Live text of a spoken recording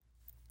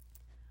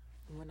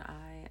when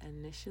I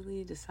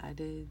initially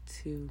decided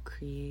to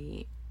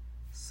create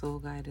Soul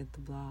Guided, the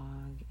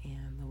blog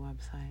and the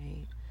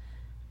website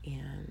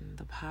and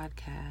the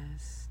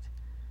podcast,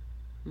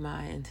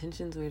 my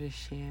intentions were to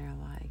share,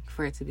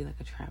 for it to be a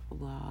travel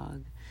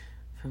blog,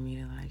 for me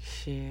to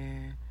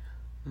share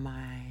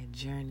my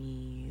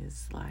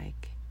journeys, my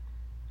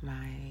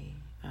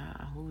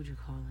what would you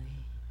call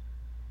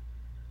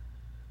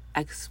it,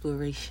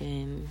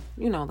 exploration,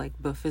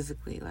 but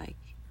physically,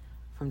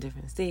 from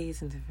different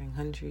states and different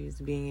countries,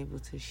 being able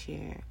to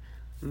share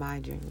my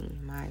journey,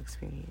 my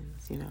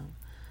experience,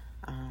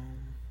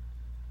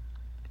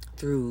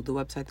 through the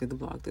website, through the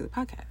blog, through the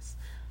podcast.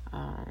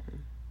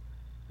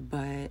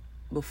 But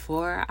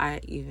before I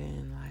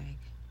even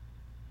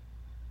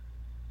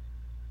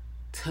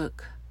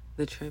took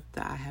the trip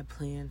that I had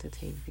planned to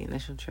take, the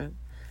initial trip,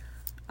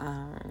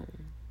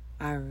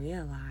 I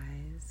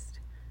realized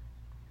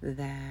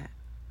that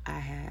I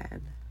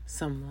had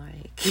some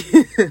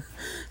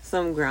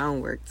some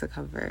groundwork to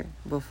cover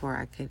before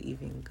I could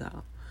even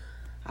go.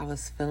 I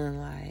was feeling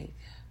I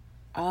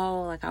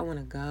want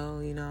to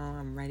go,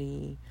 I'm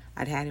ready.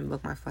 I hadn't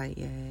booked my flight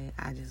yet.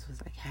 I just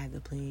was had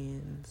the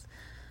plans.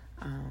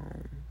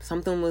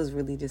 Something was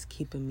really just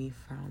keeping me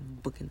from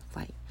booking the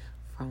flight,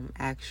 from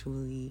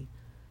actually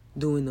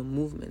doing the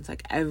movements.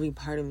 Every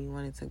part of me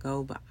wanted to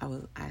go, but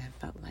I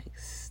felt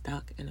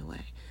stuck in a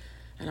way.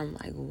 And I'm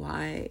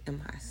why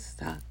am I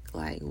stuck?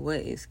 What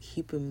is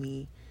keeping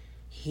me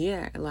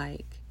here?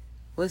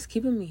 What's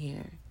keeping me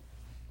here?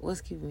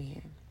 What's keeping me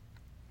here?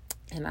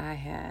 And I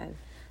had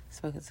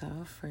spoken to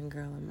a friend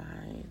girl of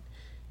mine,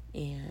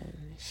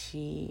 and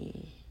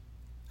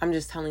I'm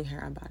just telling her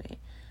about it.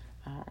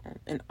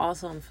 And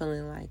also I'm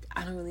feeling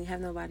I don't really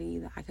have nobody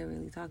that I can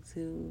really talk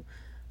to.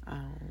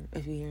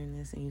 If you're hearing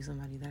this and you're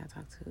somebody that I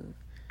talk to,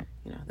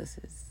 this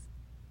is,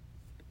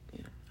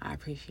 I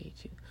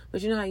appreciate you.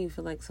 But you know how you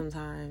feel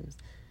sometimes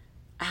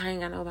I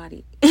ain't got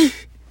nobody.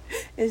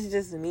 It's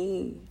just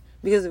me.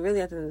 Because really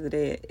at the end of the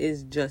day, it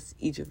is just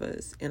each of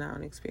us in our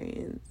own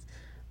experience.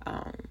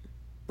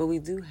 But we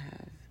do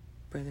have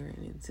brethren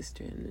and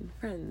sisters and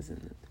friends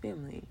and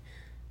family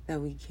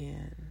that we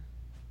can,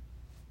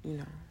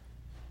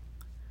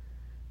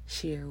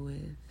 share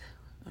with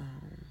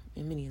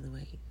in many other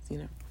ways,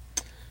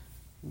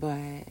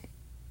 But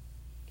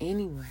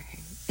anyway,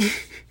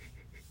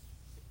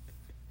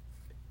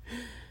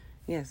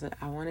 yeah, so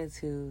I wanted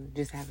to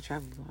just have a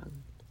travel vlog,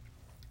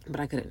 but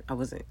I couldn't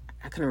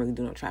really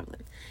do no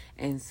traveling.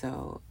 And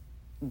so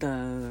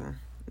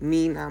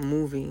me not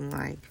moving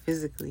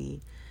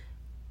physically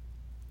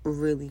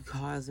really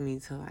caused me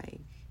to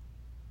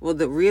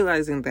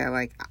realizing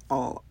that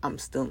I'm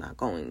still not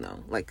going though.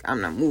 I'm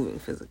not moving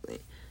physically.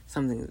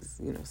 Something is,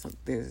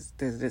 there's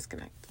a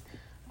disconnect.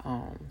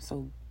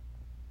 So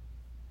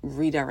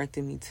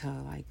redirected me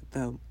to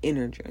the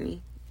inner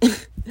journey,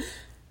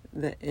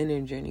 the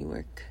inner journey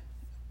work,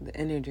 the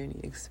inner journey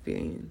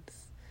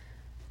experience.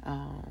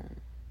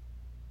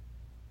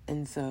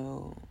 And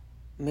so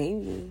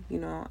maybe,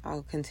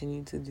 I'll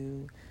continue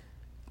to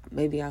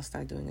maybe I'll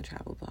start doing a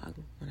travel blog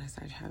when I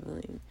start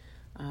traveling.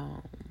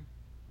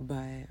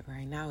 But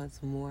right now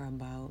it's more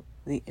about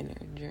the inner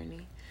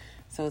journey.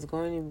 So it's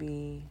going to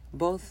be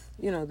both,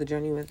 the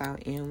journey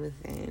without and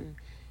within.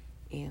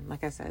 And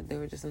like I said, there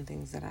were just some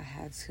things that I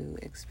had to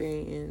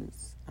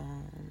experience,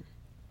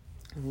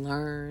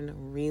 learn,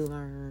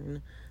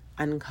 relearn,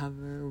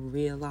 uncover,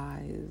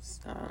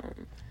 realize,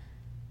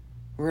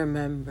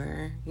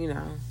 remember,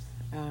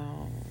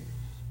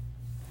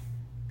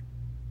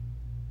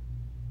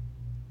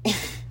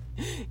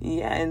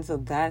 yeah, and so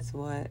that's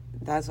what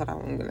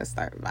I'm going to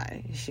start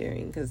by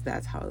sharing, because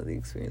that's how the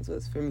experience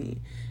was for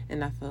me.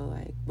 And I feel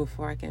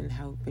before I can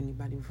help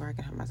anybody, before I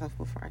can help myself,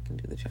 before I can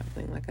do the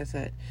traveling, like I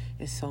said,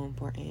 it's so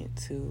important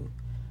to,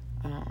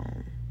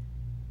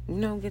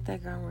 get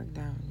that groundwork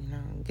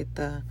down, get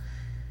the,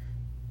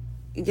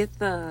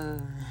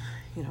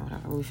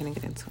 whatever, we finna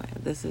get into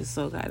it. This is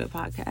Soul Guided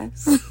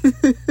Podcast.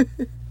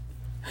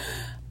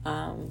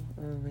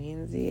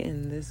 Ramsey,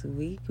 and this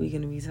week we're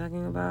going to be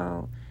talking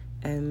about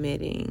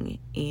admitting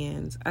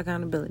and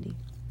accountability.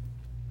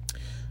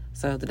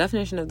 So the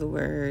definition of the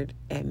word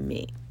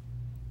admit,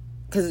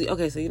 because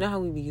so you know how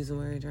we be using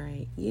words,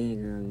 right? Yeah,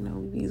 girl,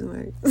 we be using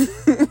words.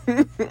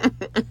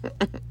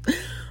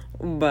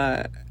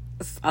 But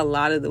a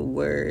lot of the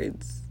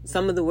words,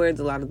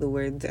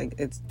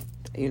 it's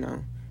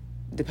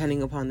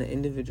depending upon the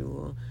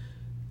individual,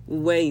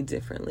 way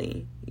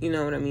differently. You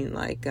know what I mean?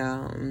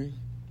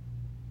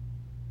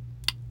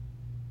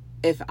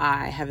 If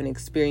I have an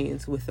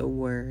experience with a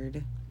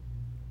word,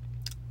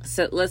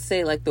 so let's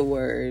say the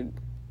word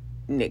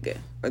nigga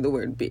or the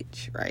word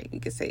bitch, right? We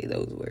could say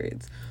those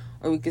words.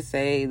 Or we could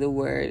say the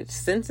word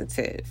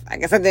sensitive. I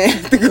guess I didn't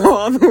have to go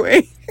all the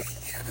way.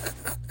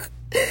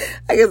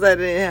 I guess I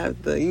didn't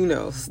have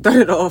to, start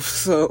it off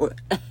so.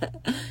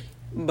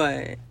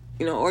 But,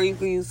 or you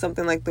could use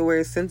something like the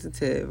word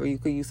sensitive, or you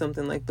could use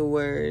something like the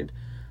word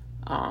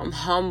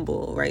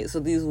humble, right? So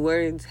these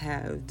words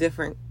have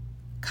different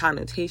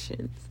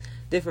connotations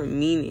different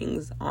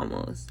meanings,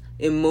 almost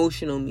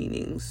emotional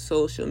meanings,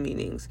 social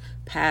meanings,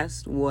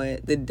 past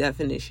what the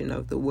definition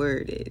of the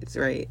word is,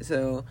 right?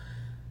 So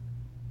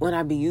when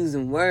I be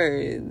using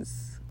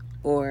words,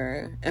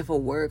 or if a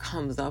word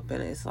comes up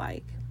and it's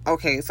like,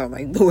 okay, so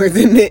like the word's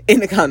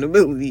in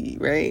accountability,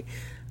 right?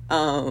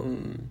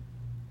 I'm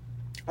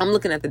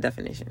looking at the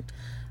definition,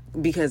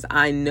 because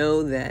I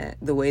know that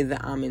the way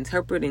that I'm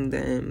interpreting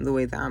them, the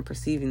way that I'm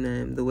perceiving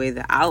them, the way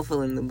that I'll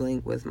fill in the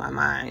blank with my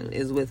mind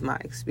is with my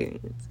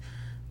experience.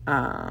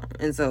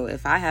 And so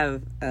if I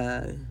have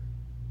a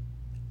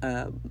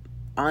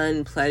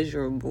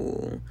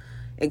unpleasurable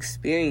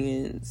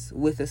experience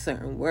with a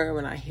certain word,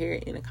 when I hear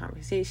it in a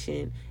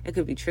conversation, it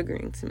could be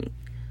triggering to me.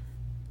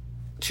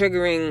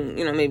 Triggering,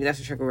 maybe that's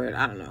a trigger word,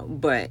 I don't know.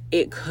 But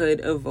it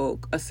could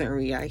evoke a certain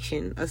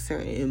reaction, a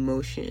certain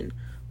emotion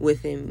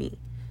within me.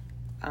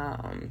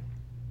 And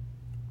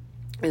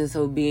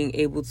so being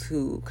able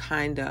to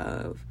kind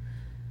of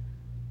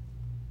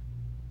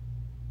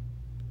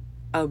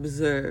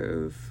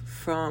observe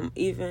from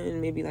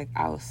even maybe like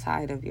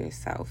outside of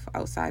yourself,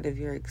 outside of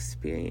your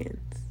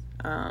experience,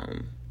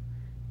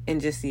 and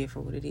just see it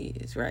for what it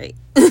is, right?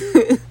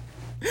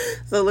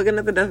 So looking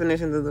at the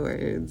definitions of the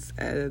words,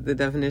 the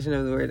definition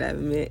of the word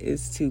admit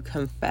is to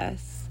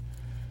confess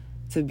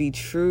to be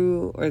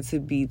true or to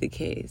be the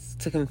case.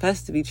 To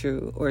confess to be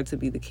true or to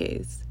be the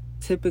case,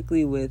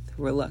 typically with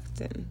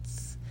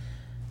reluctance.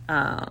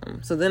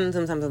 So then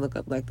sometimes I look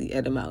up like the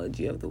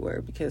etymology of the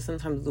word, because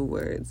sometimes the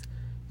words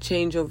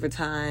change over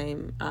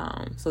time.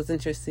 So it's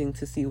interesting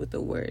to see what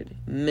the word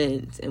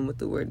meant and what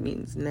the word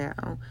means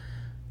now.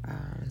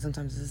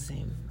 Sometimes it's the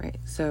same, right?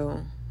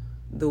 So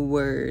the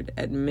word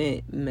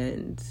admit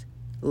meant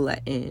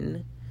let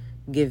in,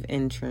 give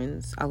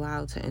entrance,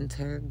 allow to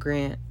enter,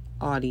 grant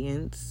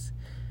audience,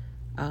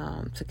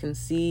 to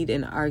concede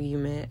an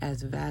argument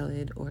as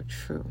valid or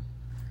true.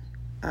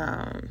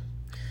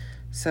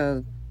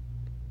 So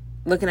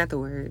looking at the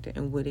word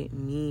and what it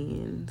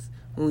means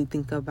when we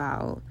think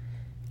about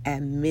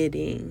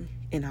admitting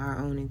in our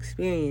own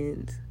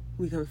experience,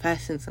 we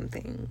confessing some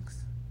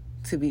things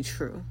to be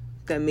true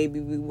that maybe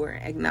we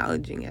weren't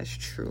acknowledging as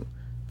true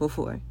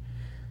before.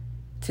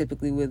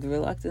 Typically with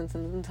reluctance,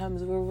 and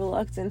sometimes we're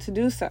reluctant to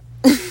do so.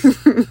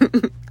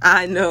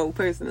 I know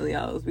personally,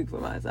 I'll speak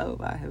for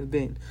myself, I have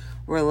been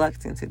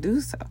reluctant to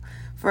do so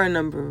for a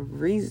number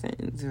of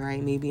reasons,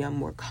 right? Maybe I'm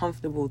more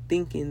comfortable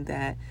thinking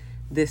that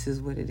this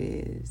is what it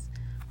is,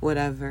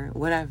 whatever.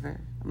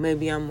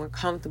 Maybe I'm more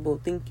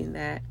comfortable thinking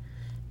that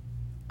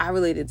I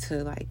related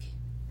to like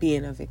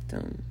being a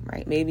victim,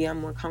 right? Maybe I'm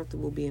more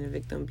comfortable being a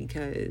victim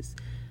because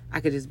I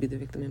could just be the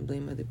victim and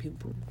blame other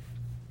people,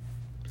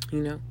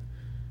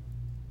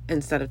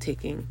 instead of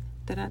taking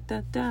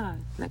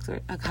next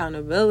word,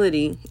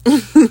 accountability.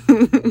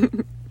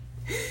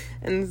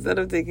 Instead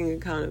of taking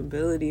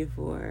accountability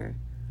for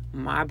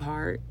my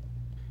part,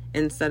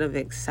 instead of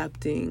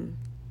accepting,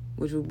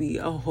 which will be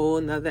a whole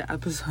nother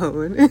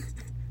episode,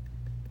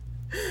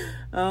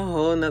 a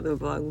whole nother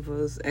blog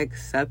post,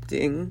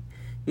 accepting,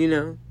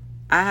 I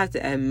have to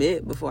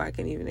admit before I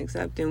can even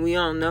accept. And we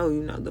all know,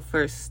 the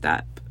first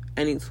step,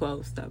 any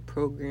 12-step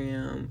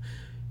program,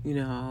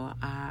 the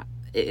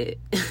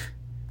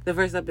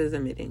first step is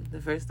admitting. The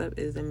first step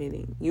is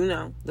admitting.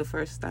 The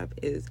first step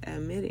is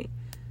admitting.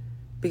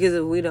 Because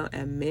if we don't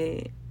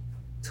admit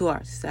to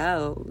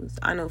ourselves,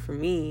 I know for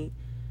me,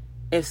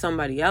 if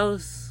somebody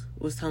else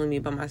was telling me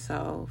about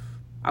myself,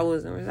 I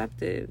wasn't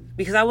receptive.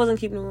 Because I wasn't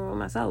keeping it real with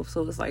myself.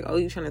 So it's like, oh,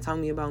 you're trying to tell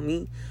me about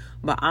me?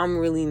 But I'm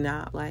really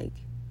not, like,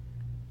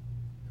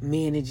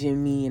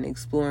 managing me and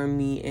exploring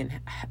me. And,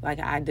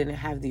 like, I didn't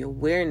have the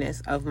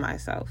awareness of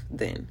myself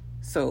then.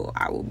 So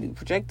I will be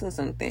projecting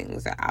some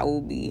things that I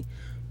will be,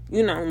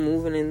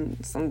 moving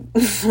in some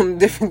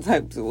different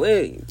types of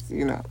ways,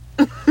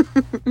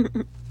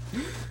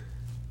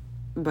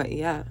 But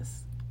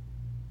yes.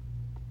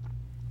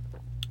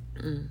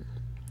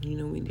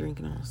 We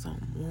drinking on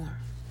something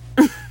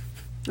more.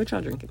 What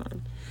y'all drinking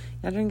on?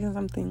 Y'all drinking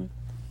something?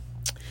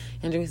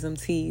 Y'all drinking some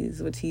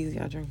teas? What teas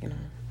y'all drinking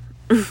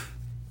on?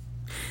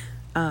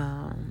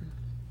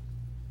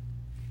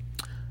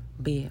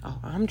 But yeah,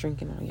 I'm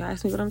drinking on. Y'all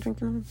ask me what I'm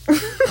drinking on?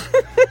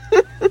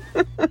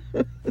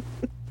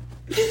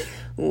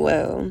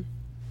 Well,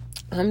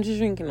 I'm just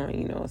drinking on,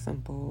 a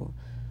simple,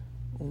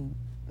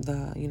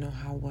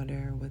 hot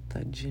water with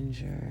the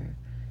ginger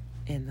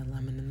and the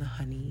lemon and the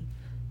honey.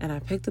 And I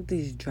picked up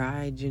these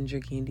dried ginger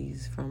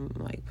candies from,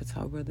 like,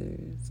 Patel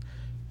Brothers.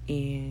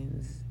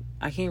 And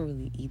I can't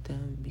really eat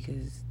them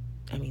because,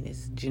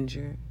 it's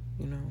ginger,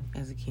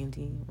 as a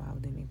candy. Why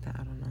would they make that?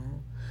 I don't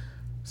know.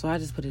 So I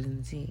just put it in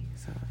the tea.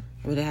 So,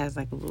 but it has,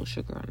 like, a little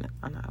sugar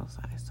on the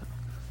outside. So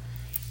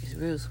it's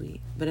real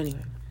sweet. But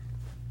anyway,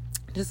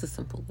 just a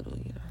simple little,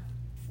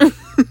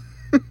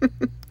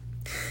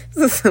 It's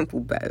a simple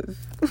bev.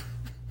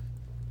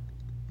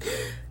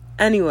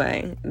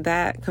 Anyway,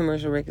 that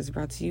commercial break is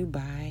brought to you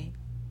by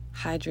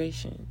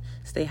hydration.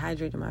 Stay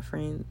hydrated, my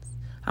friends.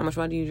 How much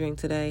water do you drink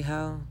today,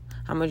 ho?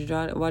 How much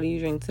water do you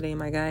drink today,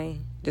 my guy?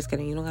 Just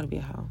kidding. You don't gotta be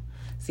a hoe.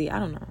 See, I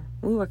don't know.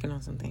 We're working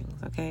on some things,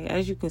 okay?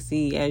 As you can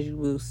see, as you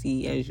will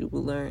see, as you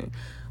will learn,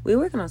 we're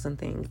working on some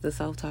things. The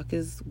self-talk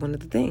is one of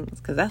the things,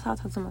 because that's how I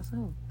talk to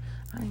myself.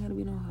 I ain't gotta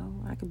be no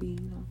hoe. I could be,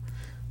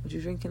 what you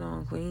drinking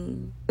on,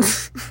 queen?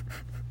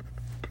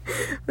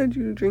 What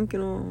you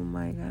drinking on,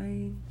 my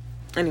guy?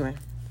 Anyway,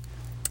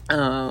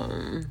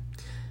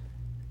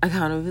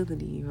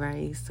 accountability,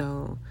 right?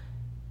 So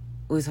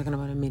we're talking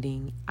about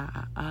admitting,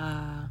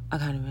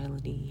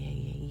 accountability,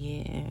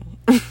 yeah.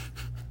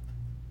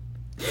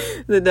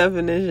 The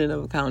definition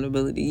of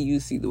accountability,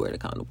 you see the word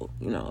accountable.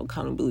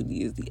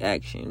 Accountability is the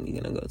action.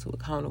 You're gonna go to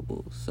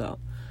accountable. So,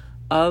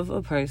 of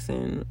a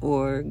person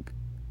or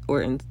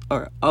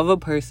of a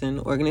person,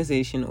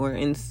 organization, or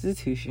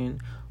institution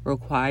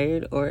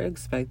required or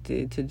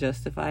expected to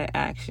justify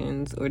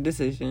actions or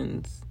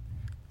decisions,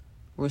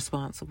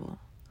 responsible,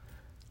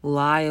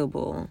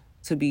 liable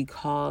to be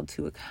called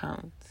to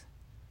account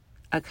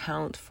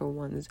for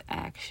one's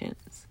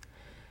actions.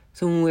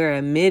 So when we're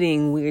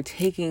admitting, we're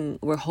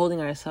holding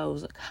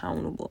ourselves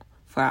accountable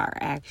for our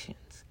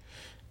actions.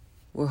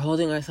 We're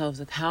holding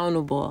ourselves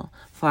accountable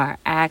for our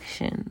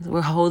actions.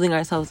 We're holding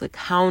ourselves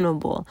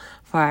accountable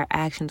for our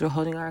actions. We're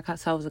holding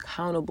ourselves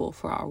accountable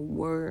for our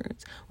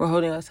words. We're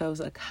holding ourselves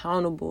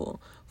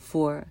accountable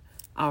for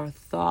our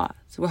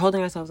thoughts. We're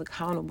holding ourselves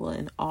accountable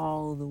in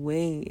all the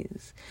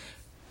ways.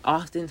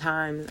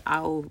 Oftentimes,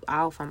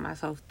 I'll find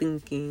myself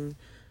thinking,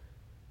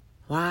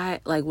 why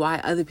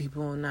other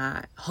people are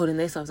not holding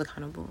themselves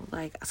accountable?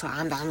 So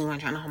I'm the only one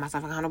trying to hold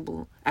myself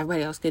accountable.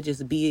 Everybody else could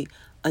just be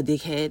a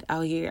dickhead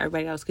out here.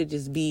 Everybody else could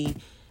just be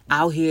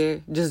out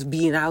here, just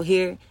being out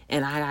here.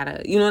 And I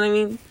gotta, you know what I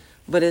mean?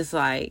 But it's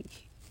like,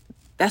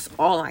 that's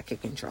all I can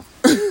control.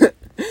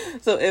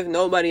 So if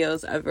nobody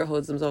else ever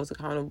holds themselves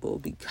accountable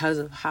because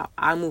of how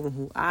I move and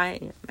who I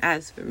am,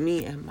 as for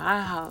me and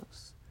my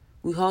house,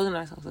 we holding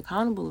ourselves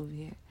accountable over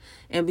here.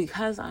 And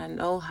because I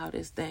know how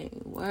this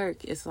thing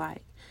works, it's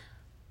like,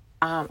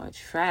 I'm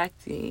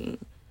attracting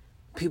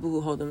people who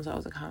hold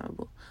themselves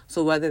accountable.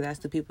 So whether that's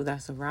the people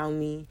that surround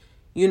me,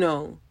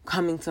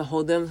 coming to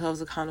hold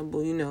themselves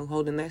accountable,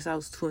 holding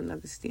themselves to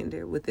another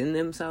standard within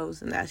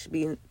themselves, and that should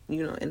be,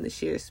 in the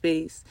shared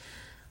space,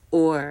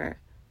 or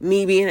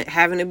me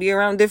having to be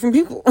around different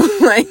people.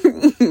 Like,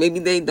 maybe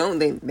they're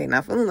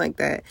not feeling like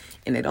that,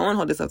 and they don't want to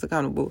hold themselves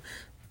accountable.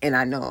 And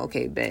I know,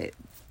 okay, bet,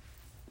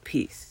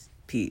 peace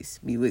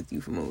be with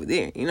you from over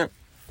there,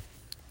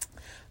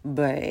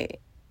 But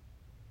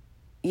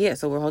yeah,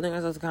 so we're holding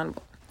ourselves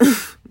accountable.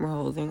 We're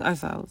holding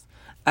ourselves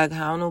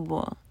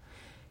accountable.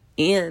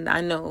 And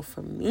I know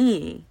for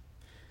me,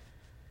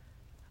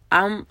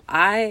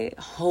 I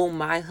hold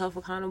myself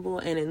accountable,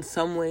 and in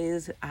some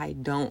ways I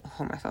don't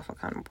hold myself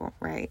accountable,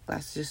 right?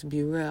 Let's just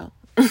be real.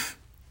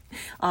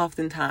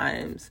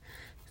 Oftentimes,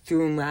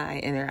 through my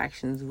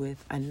interactions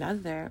with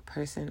another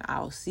person,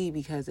 I'll see,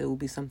 because it will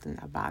be something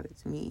that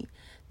bothers me,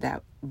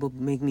 that will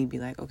make me be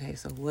like, okay,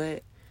 so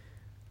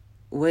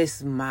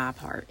what's my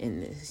part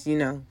in this,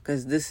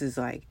 because this is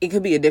like, it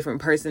could be a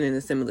different person in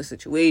a similar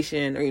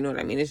situation, or you know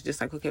what I mean? It's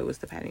just like, okay, what's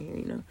the pattern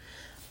here,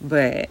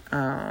 But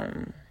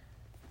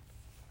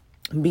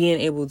being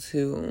able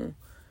to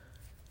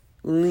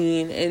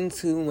lean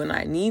into when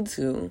I need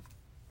to,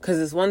 because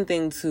it's one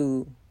thing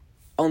to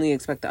only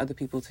expect the other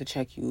people to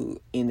check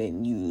you, and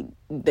then you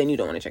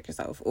don't want to check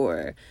yourself,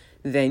 or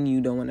then you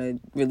don't want to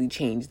really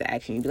change the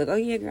action. You'd be like, oh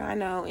yeah, girl, I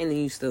know, and then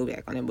you still be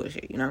on that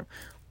bullshit,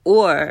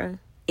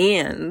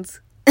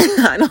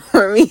 I know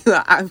for me,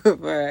 what I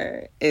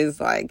prefer is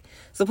like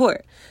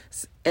support.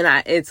 And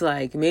it's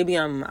like, maybe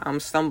I'm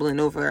stumbling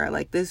over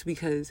like this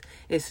because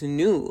it's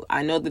new.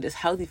 I know that it's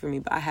healthy for me,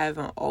 but I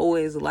haven't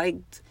always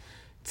liked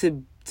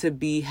to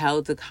be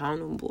held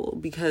accountable,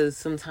 because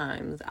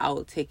sometimes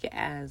I'll take it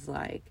as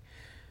like,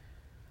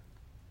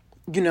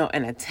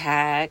 an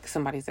attack.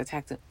 Somebody's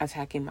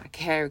attacking my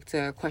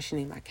character,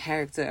 questioning my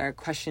character,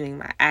 questioning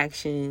my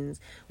actions.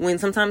 When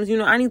sometimes,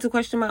 I need to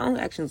question my own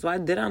actions. Why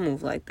did I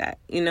move like that?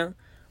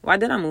 Why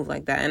did I move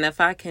like that? And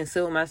if I can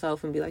sit with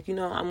myself and be like,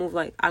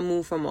 I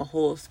move from a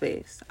whole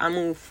space. I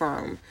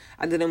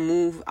didn't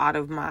move out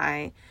of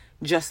my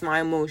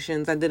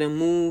emotions. I didn't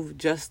move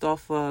just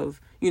off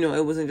of,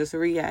 it wasn't just a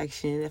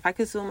reaction. If I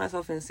could sit with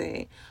myself and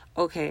say,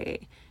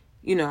 okay,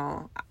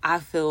 I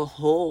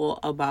feel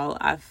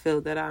I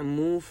feel that I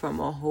move from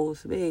a whole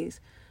space,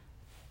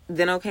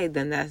 then okay,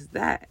 then that's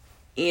that.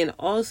 And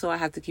also I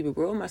have to keep it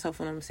real with myself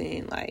when I'm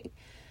saying like,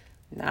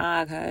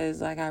 nah,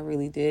 cause like I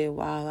really did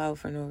wild out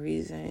for no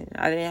reason.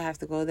 I didn't have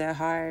to go that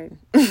hard.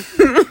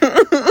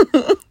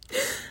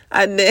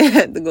 I didn't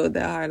have to go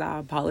that hard. I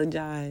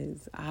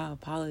apologize.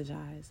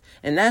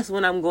 And that's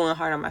when I'm going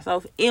hard on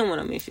myself, and when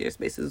I'm in shared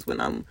spaces,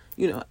 when I'm,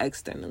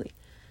 externally.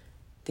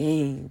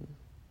 Dang.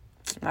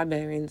 My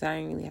bad, Rins. I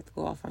didn't really have to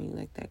go off on you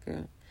like that,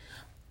 girl.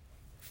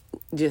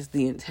 Just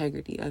the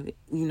integrity of it,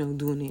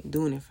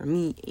 doing it for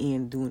me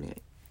and doing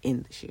it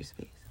in the shared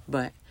space.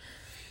 But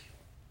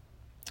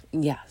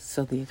yeah,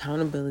 so the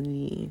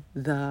accountability,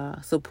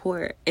 the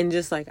support, and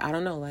just like, I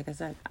don't know, like I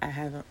said, I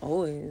haven't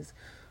always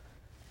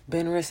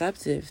been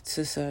receptive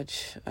to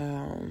such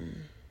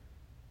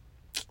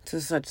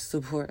to such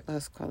support,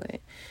 let's call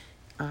it,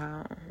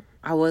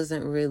 I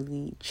wasn't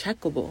really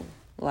checkable.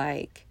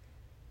 Like,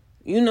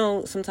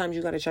 sometimes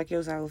you got to check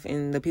yourself,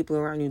 and the people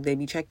around you, they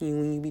be checking you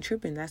when you be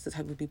tripping. That's the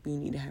type of people you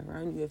need to have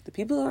around you. If the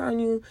people around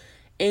you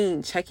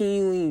ain't checking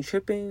you when you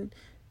tripping,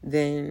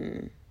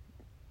 then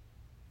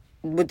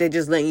but they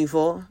just letting you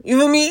fall. You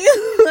feel me?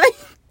 Like,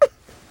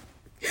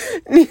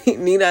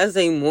 need I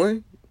say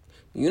more?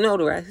 You know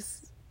the rest.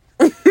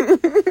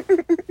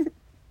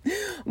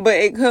 But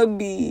it could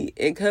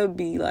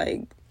be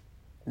like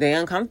they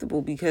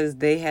uncomfortable because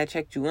they had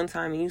checked you one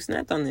time and you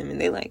snapped on them,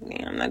 and they like,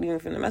 man, I'm not even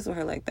finna mess with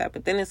her like that.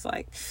 But then it's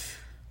like,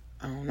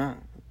 I don't know.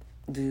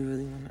 Do you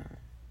really want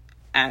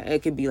to?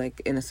 It could be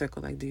like in a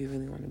circle, like, do you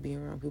really want to be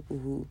around people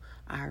who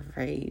are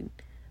afraid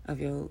of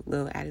your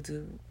little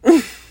attitude?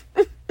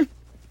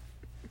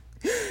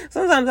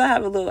 Sometimes I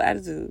have a little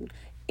attitude,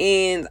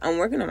 and I'm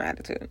working on my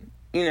attitude,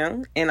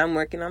 and I'm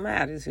working on my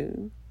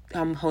attitude.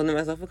 I'm holding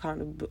myself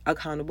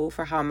accountable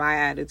for how my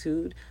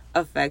attitude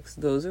affects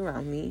those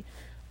around me.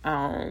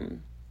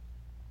 And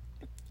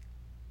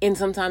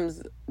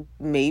sometimes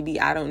maybe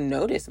I don't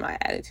notice my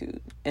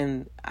attitude,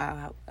 and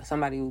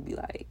somebody will be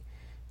like,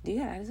 do you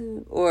have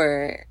attitude?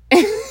 Or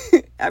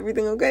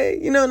everything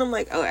okay? And I'm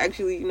like, oh,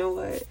 actually, you know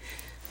what?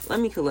 Let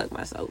me collect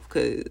myself,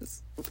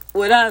 because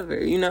whatever,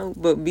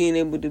 but being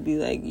able to be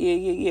like,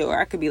 yeah. Or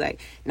I could be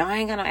like, no, I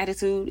ain't got no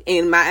attitude,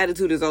 and my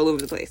attitude is all over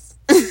the place.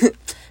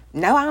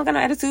 No, I don't got no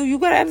attitude. You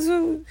got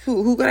attitude?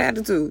 Who got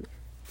attitude?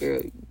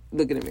 Girl,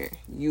 look in the mirror.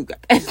 You got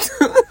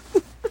attitude.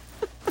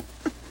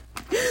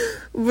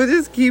 But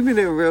just keeping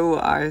it real with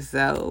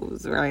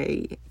ourselves,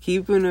 right?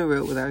 Keeping it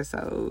real with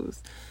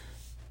ourselves.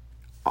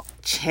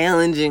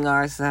 Challenging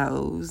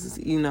ourselves,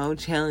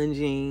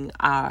 challenging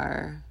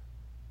ourselves.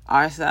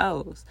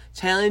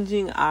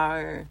 Challenging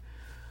our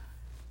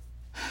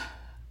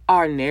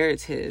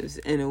narratives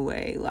in a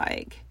way,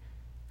 like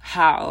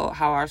how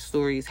our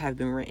stories have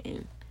been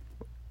written.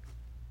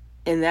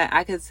 And that,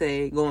 I could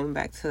say, going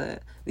back to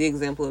the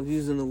example of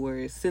using the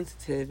word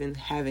sensitive and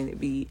having it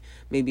be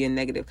maybe a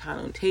negative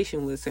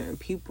connotation with certain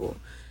people,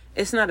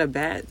 it's not a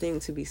bad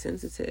thing to be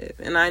sensitive.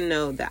 And I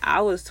know that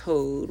I was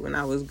told when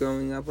I was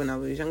growing up, when I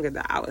was younger,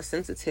 that I was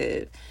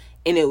sensitive.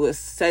 And it was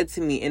said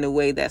to me in a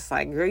way that's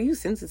like, girl, you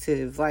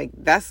sensitive. Like,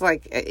 that's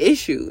like an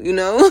issue,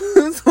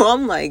 So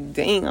I'm like,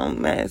 dang,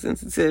 I'm mad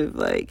sensitive.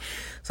 Like,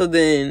 so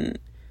then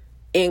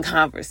in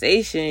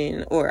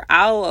conversation, or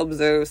I'll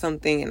observe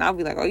something and I'll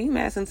be like, oh, you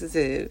mad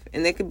sensitive.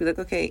 And they could be like,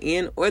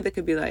 okay, or they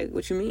could be like,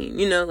 what you mean?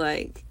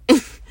 Like,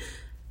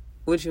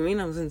 what you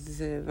mean I'm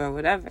sensitive or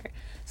whatever.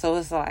 So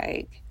it's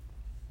like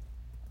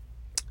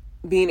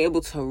being able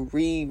to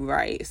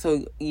rewrite.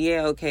 So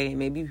yeah, okay,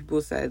 maybe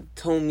people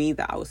told me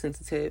that I was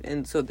sensitive,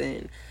 and so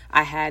then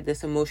I had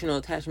this emotional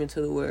attachment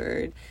to the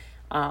word.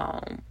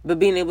 But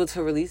being able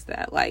to release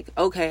that, like,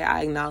 okay,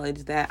 I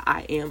acknowledge that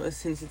I am a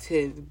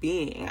sensitive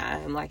being. I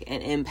am like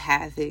an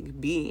empathic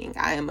being.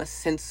 I am a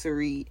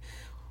sensory,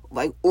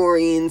 like,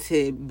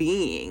 oriented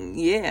being.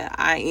 Yeah,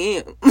 I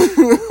am.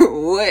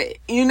 What?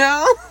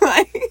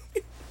 Like,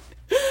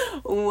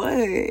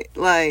 what?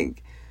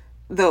 Like,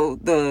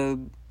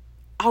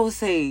 I would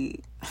say,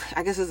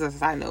 I guess it's a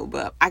side note,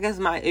 but I guess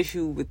my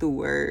issue with the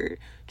word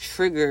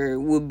trigger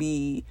would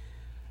be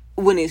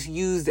when it's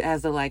used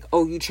as like,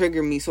 oh, you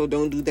trigger me, so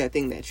don't do that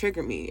thing that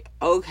triggered me.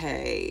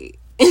 Okay.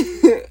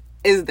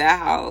 Is that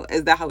how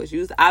it's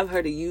used? I've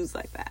heard it used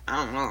like that.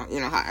 I don't know,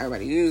 how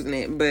everybody's using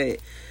it, but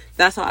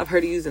that's how I've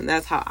heard it used, and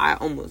that's how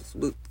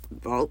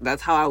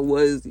that's how I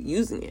was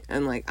using it.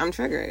 And like, I'm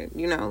triggered,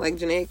 like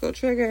Janae go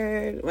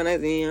triggered when I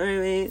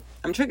see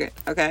I'm triggered.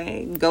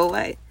 Okay, go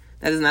away.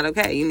 That is not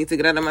okay. You need to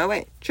get out of my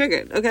way.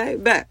 Triggered. Okay,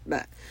 bet.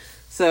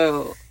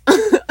 So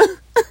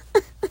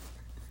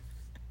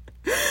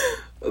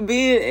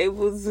being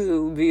able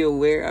to be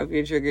aware of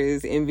your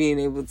triggers and being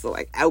able to,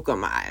 like,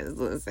 alchemize,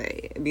 let's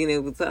say, being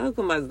able to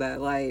alchemize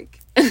that, like,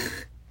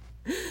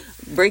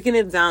 breaking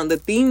it down. The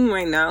theme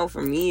right now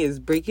for me is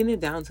breaking it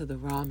down to the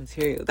raw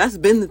material. That's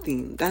been the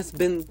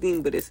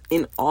theme, but it's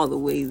in all the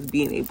ways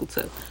being able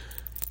to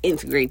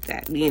integrate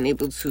that, being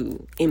able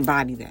to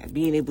embody that,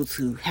 being able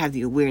to have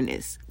the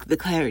awareness, the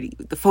clarity,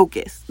 the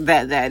focus,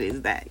 that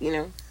is that,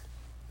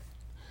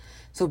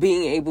 So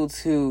being able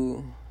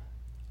to,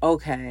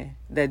 okay,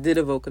 that did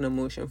evoke an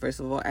emotion, first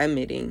of all,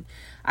 admitting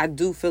I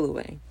do feel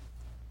away.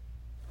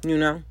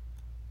 I'm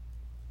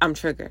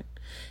triggered.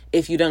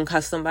 If you done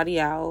cuss somebody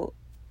out,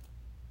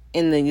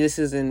 and then this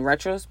is in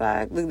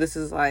retrospect, like, this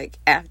is like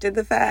after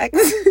the fact,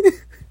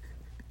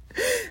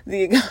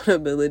 the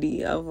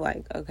accountability of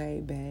like,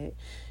 okay, babe,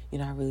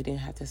 I really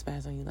didn't have to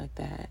spaz on you like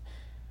that.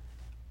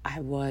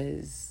 I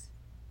was,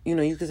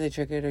 you could say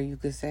triggered, or you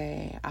could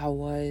say I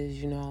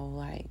was,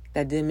 like,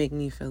 that did make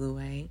me feel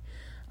away.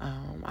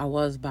 I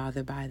was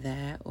bothered by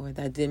that, or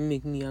that did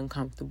make me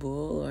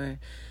uncomfortable, or,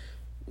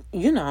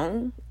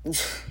 y'all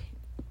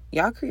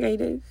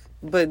creative.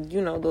 But,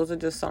 those are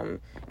just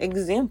some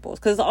examples.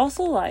 Because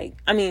also, like,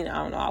 I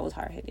don't know, I was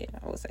hard-headed,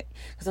 I would say.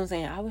 Because I'm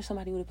saying, I wish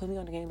somebody would have put me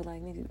on the game, but,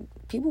 like, nigga,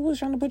 people was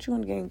trying to put you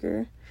on the game,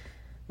 girl.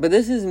 But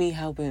this is me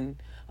helping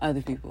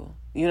other people,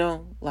 you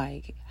know,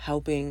 like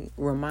helping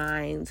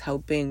remind,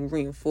 helping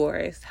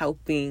reinforce,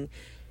 helping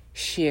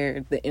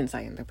share the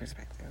insight and the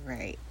perspective,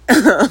 right?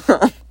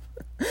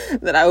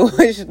 That I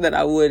wish that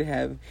I would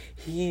have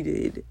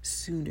heeded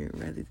sooner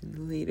rather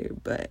than later,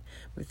 but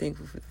we're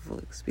thankful for the full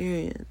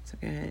experience,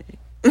 okay?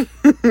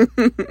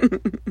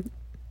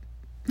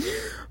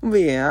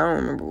 But yeah, I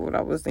don't remember what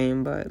I was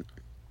saying, but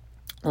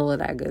all of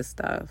that good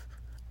stuff.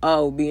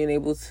 Oh, being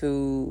able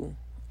to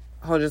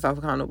hold yourself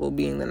accountable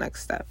being the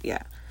next step,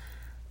 yeah.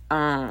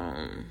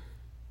 And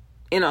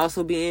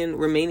also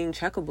remaining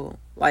checkable.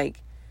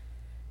 Like,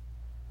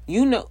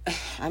 you know,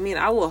 I mean,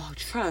 I would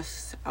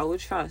trust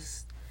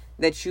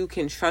that you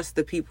can trust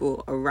the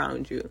people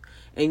around you,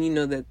 and you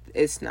know that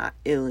it's not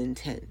ill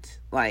intent.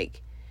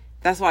 Like,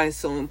 that's why it's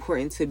so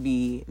important to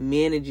be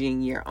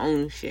managing your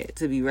own shit,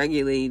 to be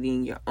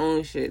regulating your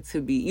own shit,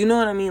 to be, you know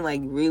what I mean? Like,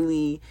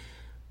 really,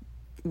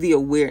 the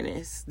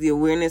awareness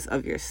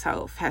of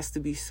yourself has to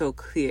be so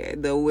clear.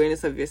 The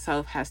awareness of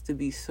yourself has to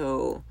be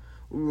so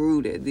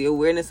rooted. The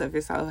awareness of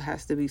yourself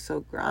has to be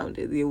so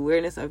grounded. The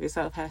awareness of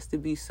yourself has to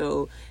be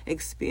so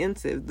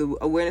expansive. The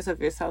awareness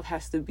of yourself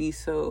has to be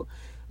so,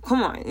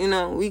 come on, you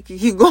know, we can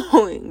keep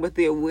going. But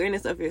the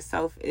awareness of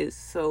yourself is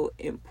so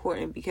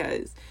important,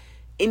 because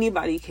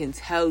anybody can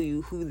tell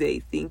you who they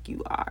think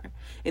you are.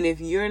 And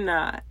if you're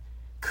not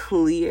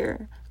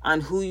clear on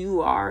who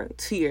you are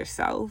to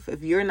yourself,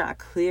 if you're not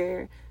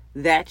clear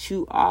that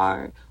you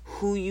are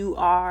who you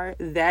are,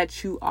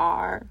 that you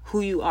are who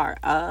you are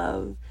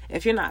of,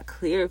 if you're not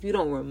clear, if you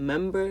don't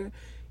remember,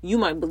 you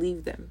might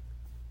believe them.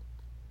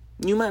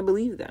 You might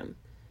believe them.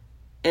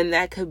 And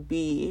that could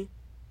be,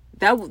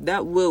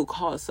 that will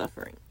cause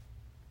suffering.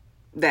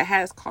 That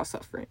has caused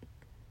suffering.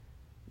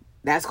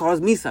 That's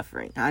caused me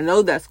suffering. I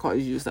know that's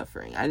caused you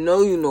suffering. I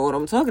know you know what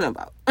I'm talking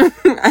about.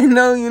 I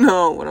know you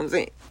know what I'm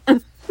saying.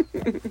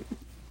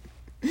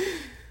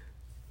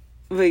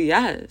 But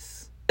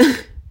yes,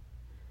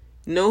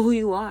 know who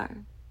you are.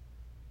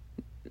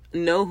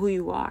 Know who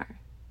you are.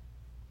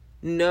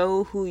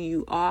 Know who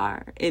you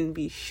are and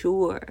be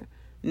sure.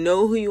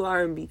 Know who you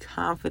are and be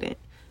confident.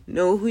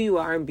 Know who you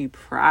are and be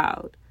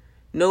proud.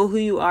 Know who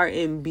you are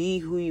and be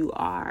who you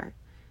are.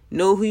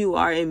 Know who you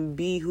are and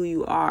be who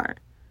you are.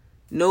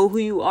 Know who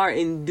you are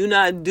and do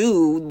not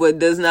do what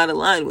does not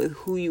align with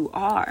who you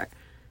are.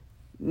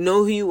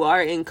 Know who you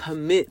are and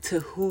commit to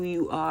who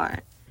you are.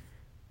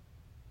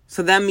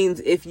 So that means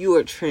if you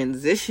are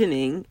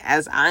transitioning,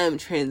 as I am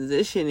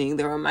transitioning,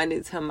 the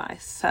reminder to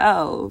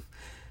myself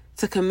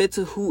to commit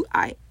to who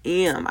I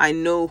am. I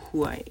know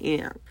who I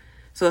am.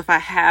 So if I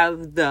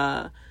have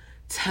the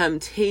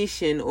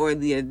temptation or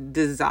the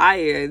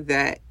desire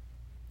that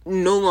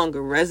no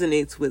longer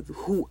resonates with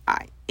who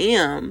I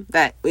am,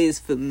 that is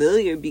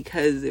familiar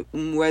because it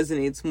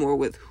resonates more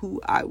with who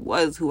I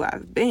was, who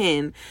I've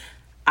been,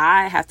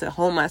 I have to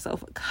hold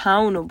myself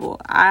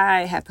accountable.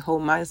 I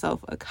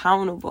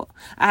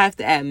have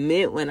to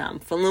admit when I'm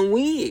feeling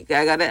weak.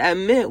 I gotta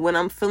admit when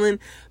I'm feeling,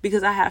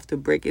 because I have to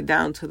break it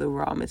down to the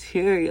raw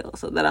material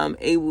so that I'm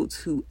able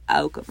to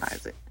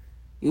alchemize it.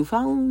 You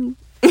follow me?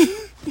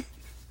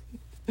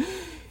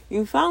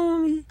 You follow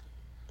me?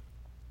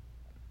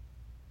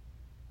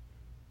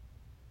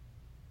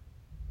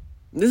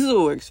 This is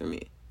what works for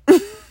me.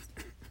 This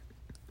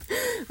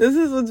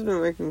is what's been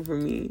working for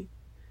me.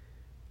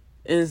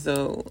 And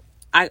so,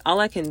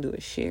 all I can do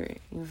is share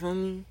it. You feel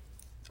me?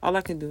 All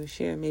I can do is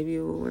share. Maybe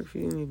it will work for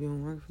you. Maybe it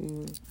won't work for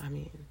you. I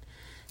mean,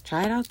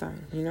 try it out though,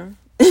 you know?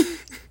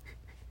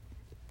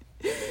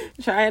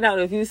 Try it out.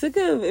 If you're sick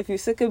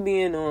of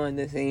being on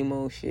the same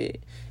old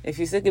shit, if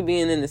you're sick of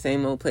being in the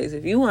same old place,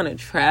 if you want to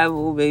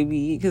travel,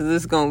 baby, because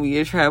this is going to be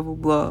a travel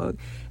blog.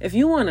 If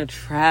you want to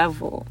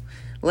travel,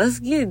 let's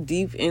get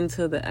deep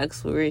into the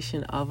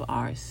exploration of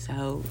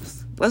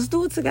ourselves. Let's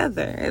do it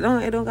together. It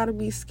don't gotta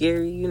be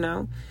scary, you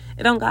know?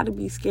 It don't gotta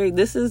be scary.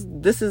 This is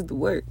the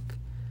work.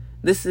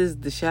 This is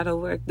the shadow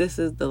work. This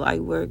is the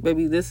light work.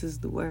 Baby, this is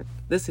the work.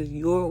 This is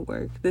your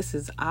work. This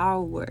is our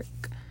work.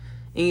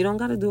 And you don't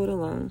gotta do it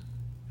alone.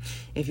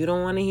 If you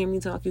don't want to hear me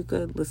talk, you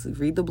could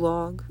read the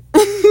blog.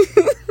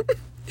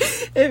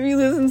 If you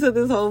listen to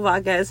this whole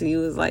podcast and you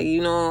was like,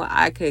 you know,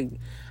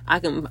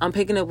 I'm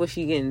picking up what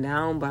she getting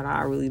down, but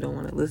I really don't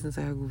want to listen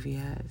to her goofy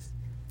ass.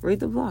 Read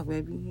the blog,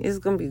 baby. It's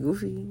going to be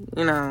goofy,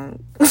 you know.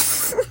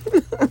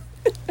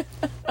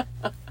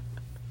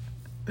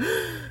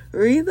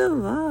 Read the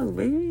blog,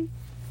 baby.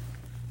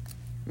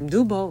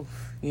 Do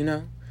both, you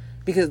know.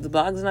 Because the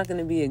blog's not going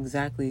to be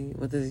exactly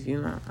what this,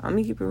 you know. I'm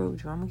going to keep it real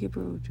with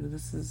you.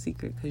 This is a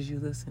secret because you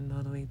listened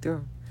all the way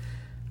through.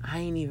 I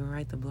ain't even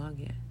write the blog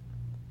yet.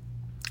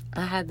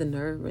 I had the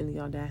nerve and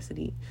the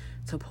audacity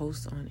to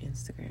post on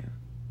Instagram.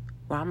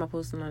 Why am I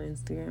posting on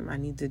Instagram? I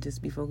need to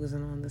just be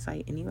focusing on the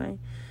site anyway.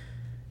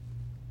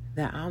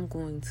 That I'm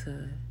going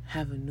to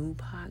have a new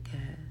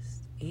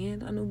podcast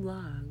and a new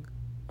blog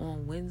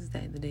on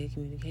Wednesday, the day of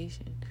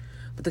communication.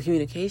 But the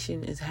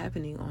communication is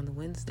happening on the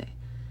Wednesday.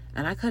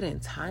 And I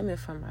couldn't time it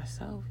for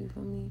myself, you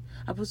feel me?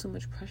 I put so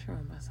much pressure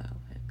on myself.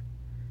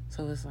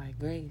 So it's like,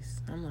 Grace,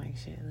 I'm like,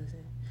 shit,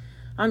 listen.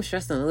 I'm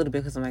stressing a little bit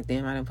because I'm like,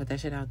 damn, I didn't put that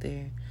shit out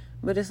there.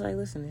 But it's like,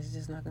 listen, it's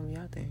just not going to be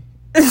out there.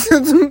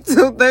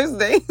 Till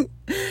Thursday.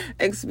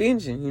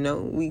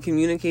 Expansion, we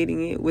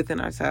communicating it within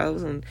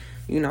ourselves, and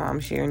I'm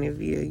sharing it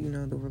via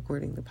the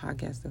recording, the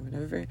podcast or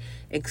whatever,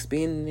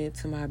 expanding it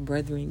to my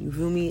brethren, you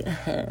feel me?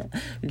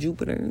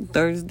 Jupiter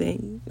Thursday.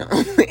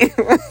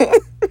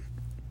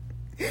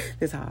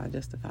 That's how I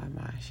justify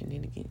my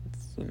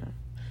shenanigans,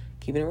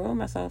 keeping it real with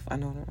myself. I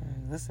know,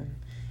 listen,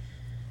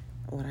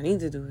 what I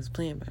need to do is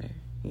plan better.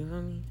 You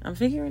feel me? I'm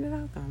figuring it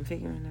out, though.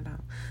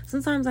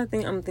 Sometimes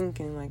I'm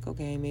thinking, like,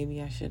 okay,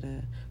 maybe I should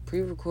have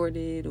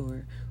pre-recorded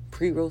or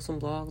pre-wrote some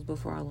blogs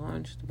before I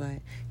launched. But,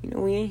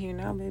 we ain't here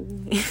now,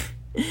 baby.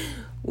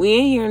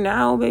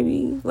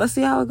 Let's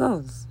see how it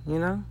goes,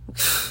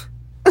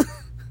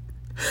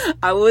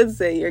 I would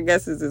say your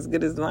guess is as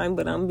good as mine,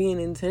 but I'm being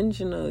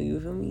intentional, you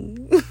feel me?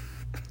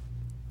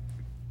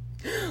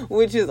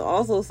 Which is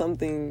also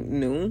something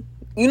new.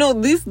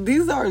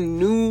 These are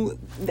new.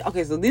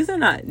 Okay, so these are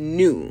not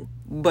new.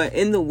 But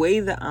in the way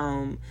that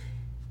I'm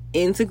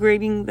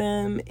integrating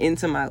them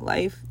into my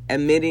life,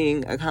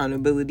 admitting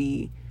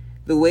accountability,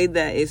 the way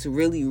that it's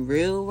really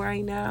real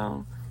right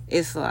now,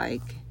 it's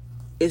like,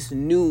 it's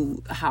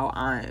new how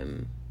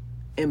I'm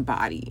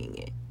embodying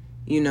it,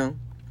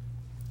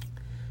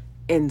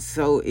 And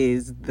so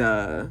is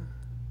the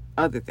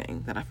other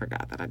thing that I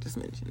forgot that I just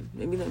mentioned.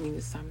 Maybe that means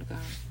it's time to go.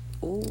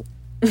 Oh.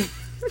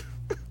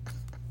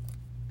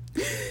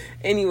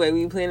 Anyway,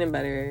 we planning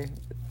better.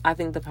 I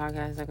think the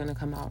podcasts are going to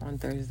come out on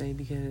Thursday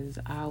because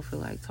I'll feel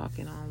like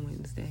talking on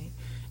Wednesday.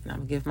 And I'm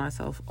going to give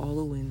myself all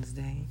of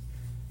Wednesday.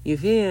 You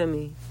feel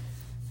me?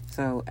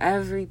 So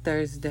every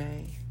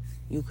Thursday,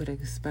 you could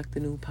expect a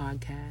new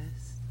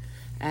podcast.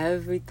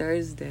 Every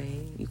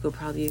Thursday, you could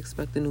probably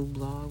expect a new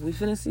blog. We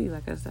finna see,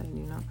 like I said,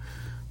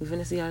 we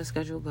finna see how the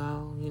schedule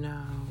go,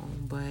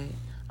 But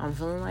I'm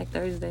feeling like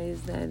Thursday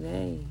is that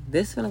day.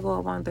 This finna go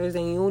up on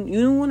Thursday. You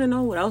don't want to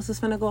know what else is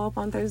finna go up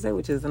on Thursday,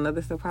 which is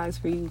another surprise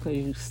for you because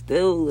you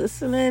still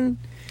listening.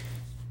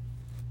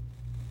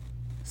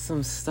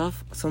 Some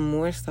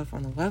more stuff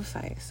on the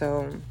website.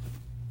 So,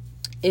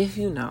 if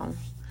you know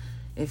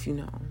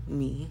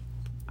me,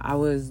 I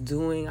was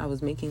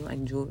making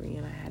like jewelry,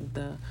 and I had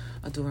the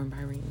Adoring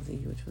by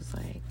Ramsey, which was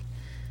like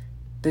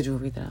the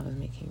jewelry that I was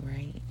making,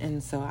 right?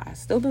 And so I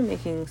still been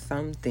making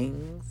some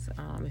things.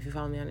 If you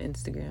follow me on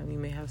Instagram, you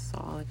may have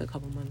saw like a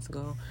couple months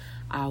ago,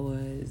 I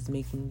was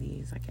making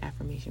these like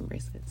affirmation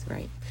bracelets,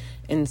 right?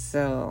 And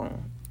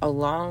so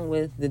along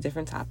with the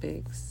different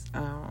topics,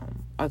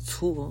 a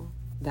tool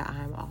that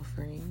I'm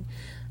offering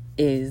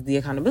is the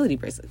accountability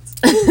bracelets.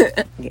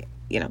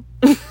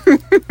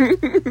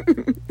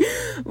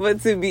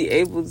 But to be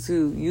able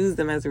to use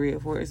them as a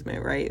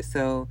reinforcement, right?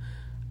 So,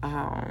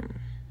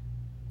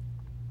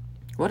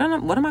 what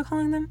am I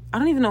calling them? I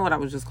don't even know what I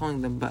was just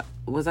calling them, but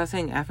was I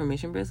saying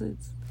affirmation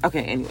bracelets?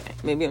 Okay, anyway,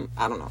 maybe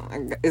I don't know.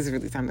 It's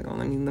really time to go.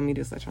 Let me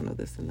just let y'all know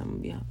this, and then I'm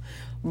gonna be out.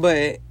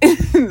 But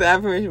the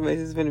affirmation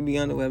bracelets is gonna be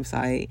on the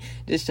website.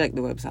 Just check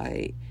the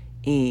website,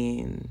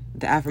 and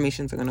the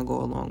affirmations are gonna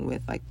go along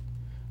with like,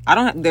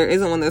 there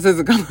isn't one that says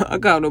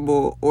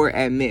accountable or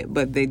admit,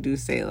 but they do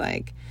say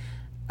like,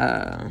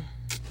 let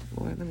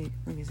me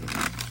see.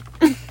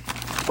 I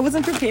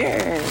wasn't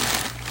prepared.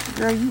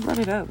 Girl, you brought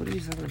it up. What are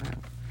you talking about?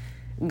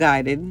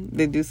 Guided.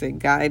 They do say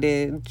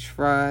guided,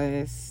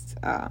 trust,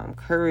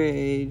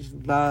 courage,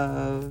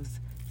 love,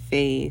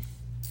 faith,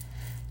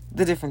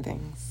 the different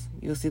things.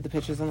 You'll see the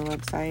pictures on the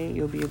website.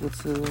 You'll be able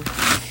to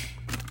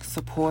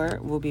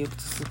support. We'll be able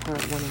to support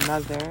one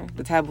another.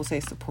 The tab will say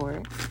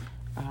support.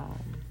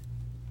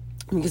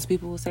 Because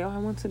people will say, I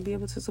want to be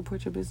able to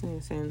support your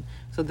business. And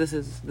so this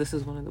is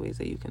one of the ways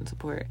that you can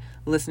support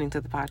listening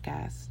to the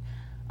podcast,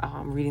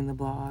 reading the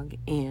blog,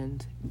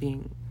 and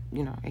being,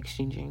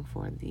 exchanging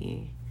for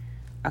the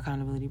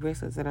accountability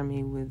bracelets that are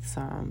made with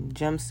some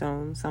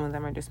gemstones. Some of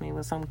them are just made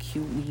with some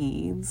cute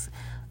beads.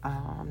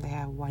 They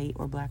have white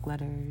or black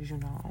letters,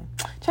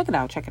 Check it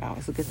out.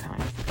 It's a good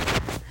time.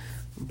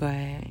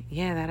 But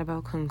yeah, that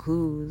about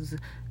concludes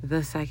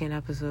the second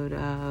episode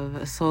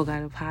of Soul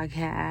Guided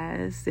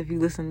Podcast. If you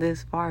listen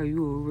this far,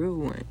 you a real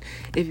one.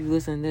 If you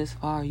listen this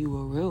far, you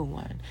a real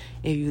one.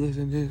 If you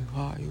listen this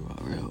far, you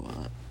a real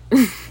one.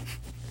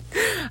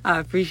 I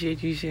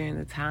appreciate you sharing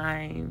the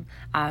time.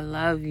 I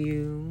love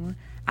you.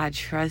 I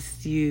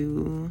trust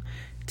you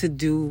to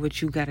do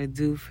what you gotta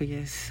do for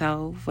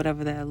yourself,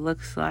 whatever that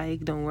looks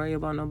like. Don't worry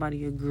about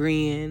nobody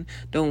agreeing.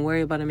 Don't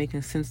worry about it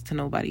making sense to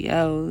nobody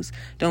else.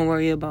 Don't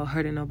worry about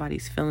hurting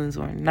nobody's feelings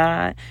or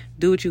not.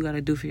 Do what you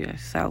gotta do for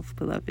yourself,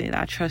 beloved.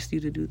 I trust you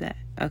to do that,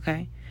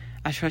 okay?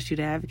 I trust you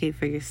to advocate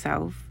for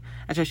yourself.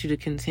 I trust you to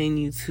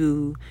continue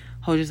to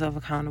hold yourself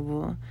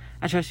accountable.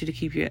 I trust you to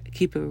keep it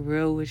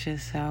real with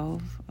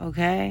yourself,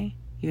 okay?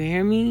 You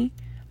hear me?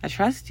 I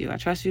trust you. I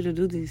trust you to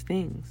do these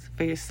things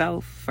for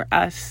yourself, for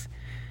us.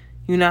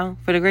 For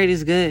the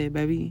greatest good,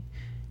 baby.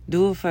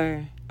 Do it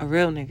for a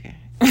real nigga.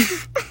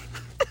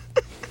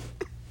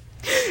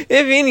 If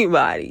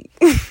anybody.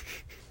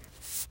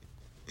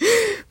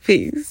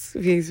 Peace.